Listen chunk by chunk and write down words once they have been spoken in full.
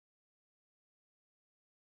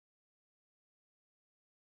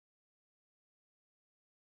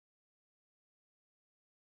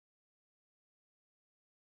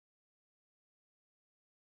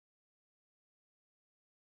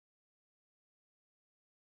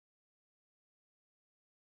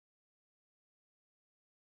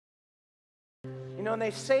And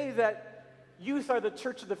they say that youth are the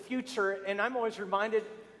church of the future, and I'm always reminded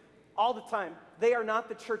all the time, they are not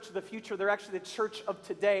the church of the future. They're actually the church of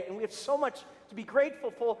today. And we have so much to be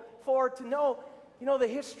grateful for to know, the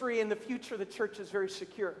history and the future of the church is very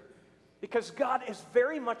secure. Because God is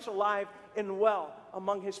very much alive and well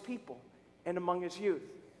among his people and among his youth.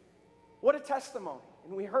 What a testimony.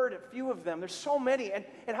 And we heard a few of them. There's so many. And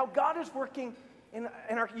how God is working in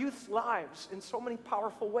our youth's lives in so many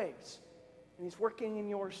powerful ways. And he's working in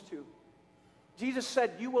yours too. Jesus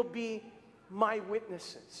said, you will be my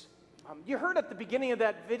witnesses. You heard at the beginning of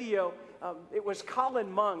that video, it was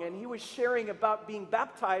Colin Mung, and he was sharing about being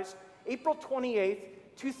baptized April 28th,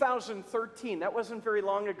 2013. That wasn't very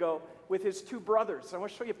long ago, with his two brothers. I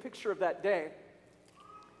want to show you a picture of that day.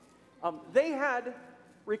 They had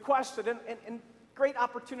requested, and great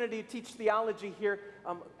opportunity to teach theology here.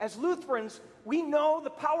 As Lutherans, we know the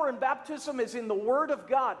power in baptism is in the Word of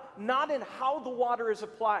God, not in how the water is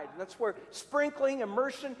applied. And that's where sprinkling,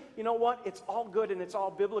 immersion, you know what? It's all good and it's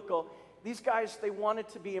all biblical. These guys, they wanted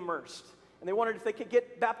to be immersed. And they wondered if they could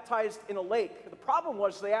get baptized in a lake. The problem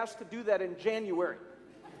was they asked to do that in January.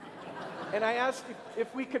 And I asked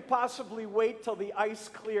if we could possibly wait till the ice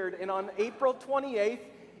cleared. And on April 28th,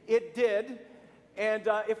 it did. And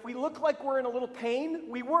if we look like we're in a little pain,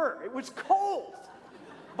 we were. It was cold.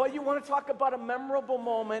 But you want to talk about a memorable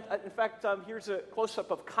moment. In fact, here's a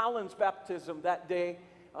close-up of Colin's baptism that day.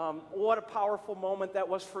 What a powerful moment that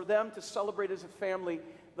was for them to celebrate as a family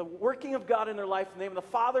the working of God in their life in the name of the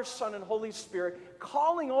Father, Son, and Holy Spirit,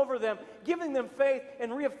 calling over them, giving them faith,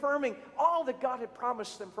 and reaffirming all that God had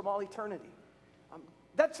promised them from all eternity.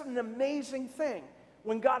 That's an amazing thing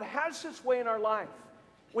when God has his way in our life.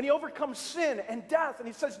 When he overcomes sin and death, and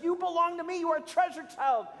he says, you belong to me, you are a treasure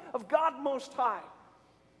child of God Most High.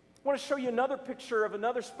 I want to show you another picture of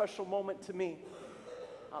another special moment to me.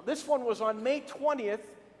 This one was on May 20th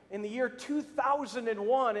in the year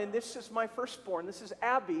 2001, and this is my firstborn. This is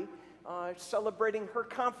Abby, celebrating her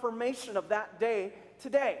confirmation of that day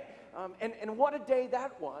today. And what a day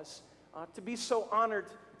that was, to be so honored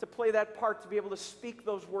to play that part, to be able to speak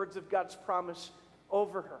those words of God's promise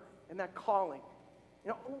over her, and that calling.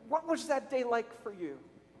 What was that day like for you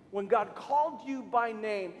when God called you by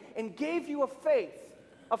name and gave you a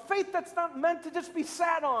faith that's not meant to just be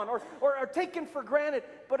sat on or taken for granted,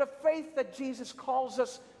 but a faith that Jesus calls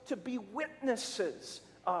us to be witnesses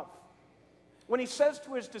of. When he says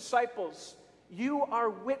to his disciples, you are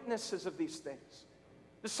witnesses of these things.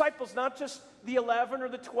 Disciples, not just the 11 or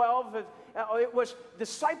the 12, it was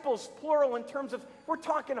disciples, plural, in terms of, we're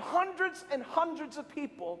talking hundreds and hundreds of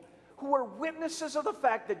people who were witnesses of the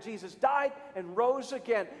fact that Jesus died and rose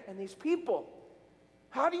again. And these people,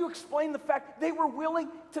 how do you explain the fact they were willing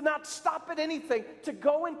to not stop at anything, to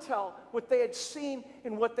go and tell what they had seen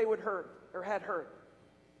and what they had heard?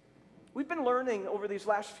 We've been learning over these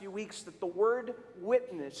last few weeks that the word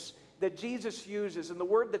witness that Jesus uses, and the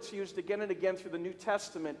word that's used again and again through the New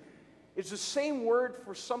Testament, is the same word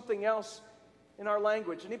for something else in our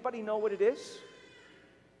language. Anybody know what it is?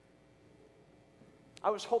 I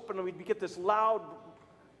was hoping we'd get this loud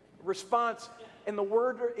response, and the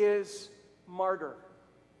word is martyr.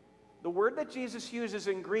 The word that Jesus uses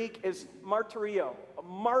in Greek is martyrio, a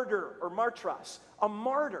martyr or martros, a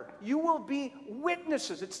martyr. You will be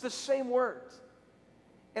witnesses. It's the same word.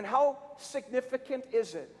 And how significant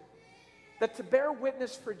is it that to bear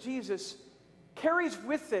witness for Jesus carries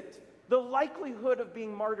with it the likelihood of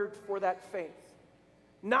being martyred for that faith?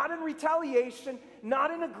 Not in retaliation,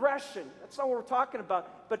 not in aggression. That's not what we're talking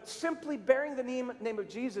about. But simply bearing the name of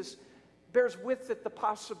Jesus bears with it the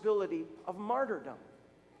possibility of martyrdom.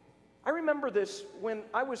 I remember this when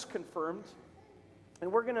I was confirmed,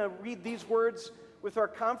 and we're going to read these words with our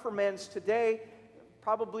confirmands today.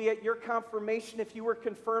 Probably at your confirmation, if you were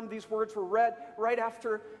confirmed, these words were read right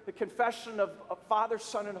after the confession of Father,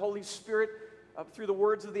 Son, and Holy Spirit through the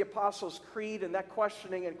words of the Apostles' Creed and that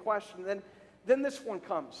questioning and question. Then this one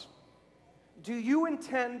comes. Do you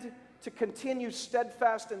intend to continue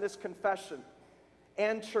steadfast in this confession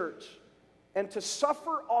and church, and to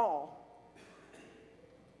suffer all,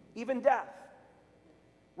 even death,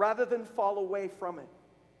 rather than fall away from it?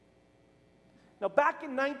 Now, back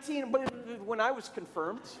in when I was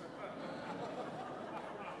confirmed,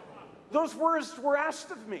 those words were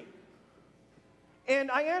asked of me.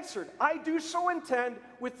 And I answered, I do so intend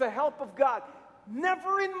with the help of God.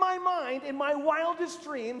 Never in my mind, in my wildest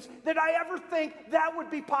dreams, did I ever think that would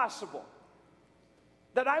be possible.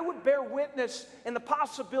 That I would bear witness and the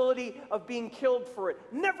possibility of being killed for it.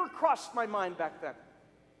 Never crossed my mind back then.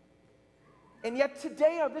 And yet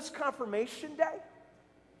today, on this confirmation day,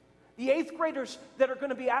 The 8th graders that are going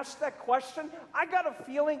to be asked that question, I got a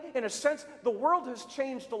feeling, in a sense, the world has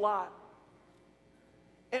changed a lot.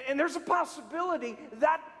 And there's a possibility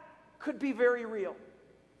that could be very real.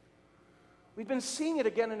 We've been seeing it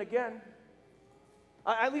again and again.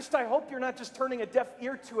 At least I hope you're not just turning a deaf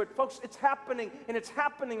ear to it. Folks, it's happening, and it's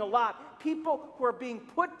happening a lot. People who are being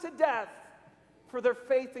put to death for their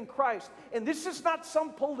faith in Christ. And this is not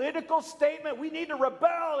some political statement. We need to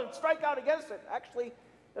rebel and strike out against it. Actually,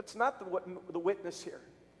 that's not the witness here.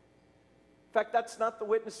 In fact, that's not the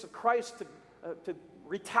witness of Christ to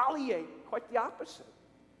retaliate. Quite the opposite.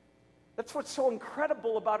 That's what's so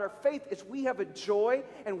incredible about our faith is we have a joy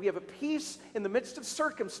and we have a peace in the midst of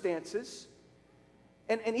circumstances.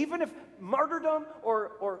 And even if martyrdom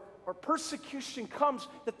or persecution comes,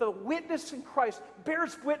 that the witness in Christ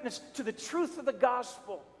bears witness to the truth of the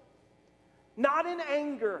gospel. Not in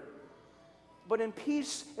anger, but in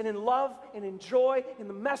peace and in love and in joy in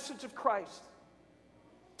the message of Christ.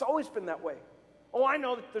 It's always been that way. Oh, I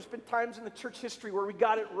know that there's been times in the church history where we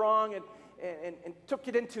got it wrong and took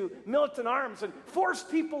it into militant arms and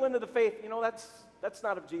forced people into the faith. You know, that's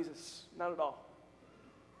not of Jesus, not at all.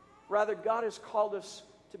 Rather, God has called us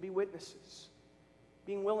to be witnesses,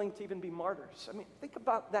 being willing to even be martyrs. I mean, think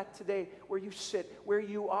about that today, where you sit, where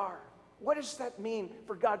you are. What does that mean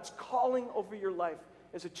for God's calling over your life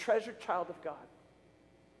as a treasured child of God?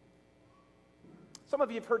 Some of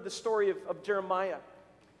you have heard the story of Jeremiah.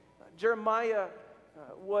 Jeremiah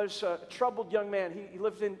was a troubled young man. He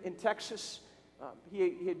lived in Texas.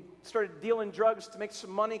 He had started dealing drugs to make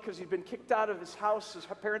some money because he'd been kicked out of his house. His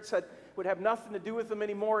parents would have nothing to do with him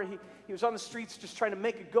anymore. He was on the streets just trying to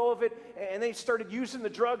make a go of it. And then he started using the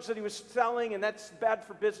drugs that he was selling, and that's bad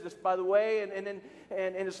for business, by the way.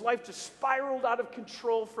 And his life just spiraled out of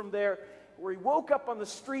control from there, where he woke up on the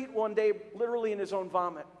street one day, literally in his own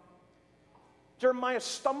vomit. Jeremiah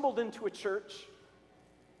stumbled into a church.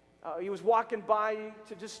 He was walking by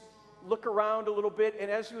to just look around a little bit, and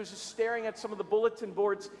as he was just staring at some of the bulletin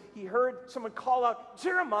boards, he heard someone call out,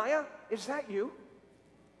 "Jeremiah, is that you?"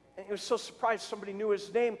 And he was so surprised somebody knew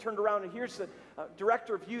his name, turned around, and here's the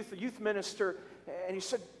director of youth, the youth minister, and he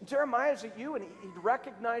said, "Jeremiah, is it you?" And he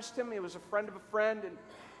recognized him. He was a friend of a friend,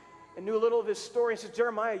 and knew a little of his story. He said,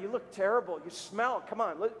 "Jeremiah, you look terrible. You smell. Come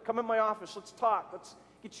on, come in my office. Let's talk. Let's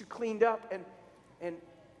get you cleaned up." And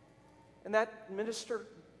that minister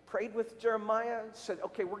prayed with Jeremiah, said,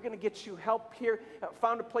 "Okay, we're going to get you help here."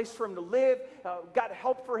 Found a place for him to live, got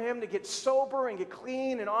help for him to get sober and get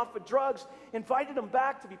clean and off of drugs, invited him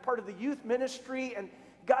back to be part of the youth ministry, and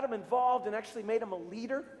got him involved and actually made him a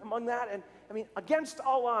leader among that. And I mean, against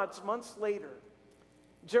all odds, months later,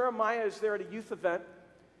 Jeremiah is there at a youth event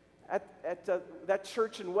at that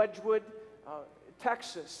church in Wedgwood,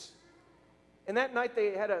 Texas. And that night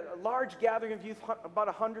they had a large gathering of youth, about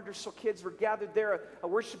 100 or so kids were gathered there. A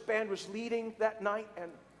worship band was leading that night,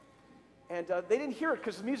 and they didn't hear it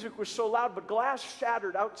because the music was so loud, but glass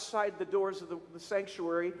shattered outside the doors of the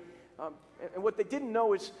sanctuary. And what they didn't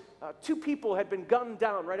know is 2 people had been gunned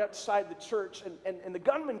down right outside the church, and the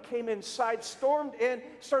gunman came inside, stormed in,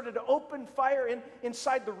 started to open fire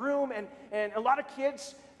inside the room, and a lot of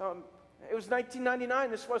kids, it was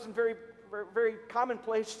 1999, this wasn't very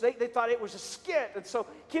commonplace. They thought it was a skit. And so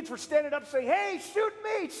kids were standing up saying, "Hey, shoot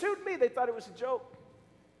me, shoot me." They thought it was a joke.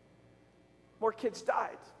 More kids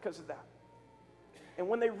died because of that. And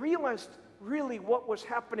when they realized really what was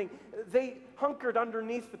happening, they hunkered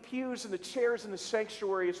underneath the pews and the chairs in the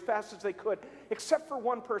sanctuary as fast as they could, except for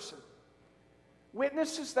one person.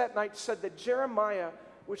 Witnesses that night said that Jeremiah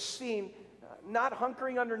was seen not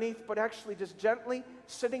hunkering underneath, but actually just gently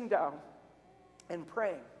sitting down and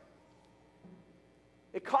praying.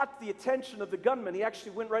 It caught the attention of the gunman. He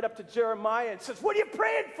actually went right up to Jeremiah and says, "What are you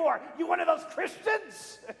praying for? You one of those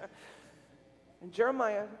Christians?" And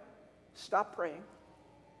Jeremiah stopped praying,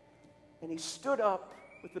 and he stood up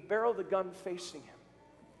with the barrel of the gun facing him.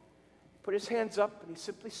 Put his hands up, and he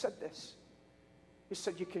simply said this. He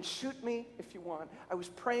said, "You can shoot me if you want. I was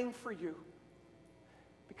praying for you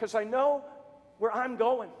because I know where I'm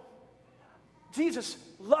going. Jesus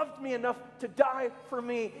loved me enough to die for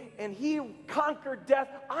me, and he conquered death.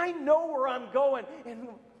 I know where I'm going, and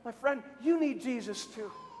my friend, you need Jesus too."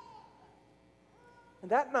 And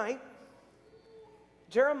that night,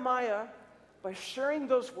 Jeremiah, by sharing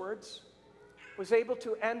those words, was able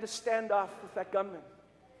to end a standoff with that gunman.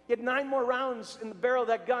 He had 9 more rounds in the barrel of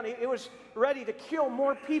that gun. It was ready to kill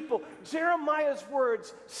more people. Jeremiah's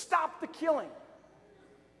words stopped the killing.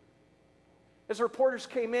 As reporters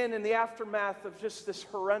came in the aftermath of just this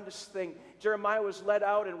horrendous thing, Jeremiah was led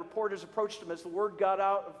out, and reporters approached him as the word got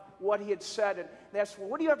out of what he had said. And they asked, well,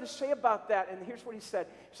 what do you have to say about that? And here's what he said.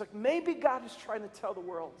 He's like, maybe God is trying to tell the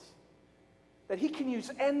world that he can use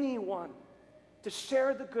anyone to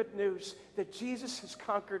share the good news that Jesus has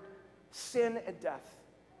conquered sin and death.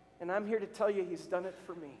 And I'm here to tell you he's done it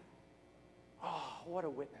for me. Oh, what a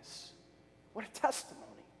witness. What a testimony.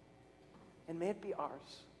 And may it be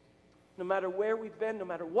ours. No matter where we've been, no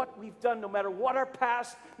matter what we've done, no matter what our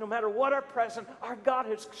past, no matter what our present, our God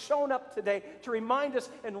has shown up today to remind us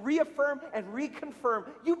and reaffirm and reconfirm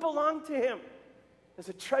you belong to him. As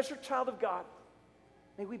a treasured child of God,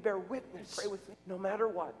 may we bear witness, pray with me, no matter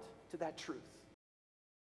what, to that truth.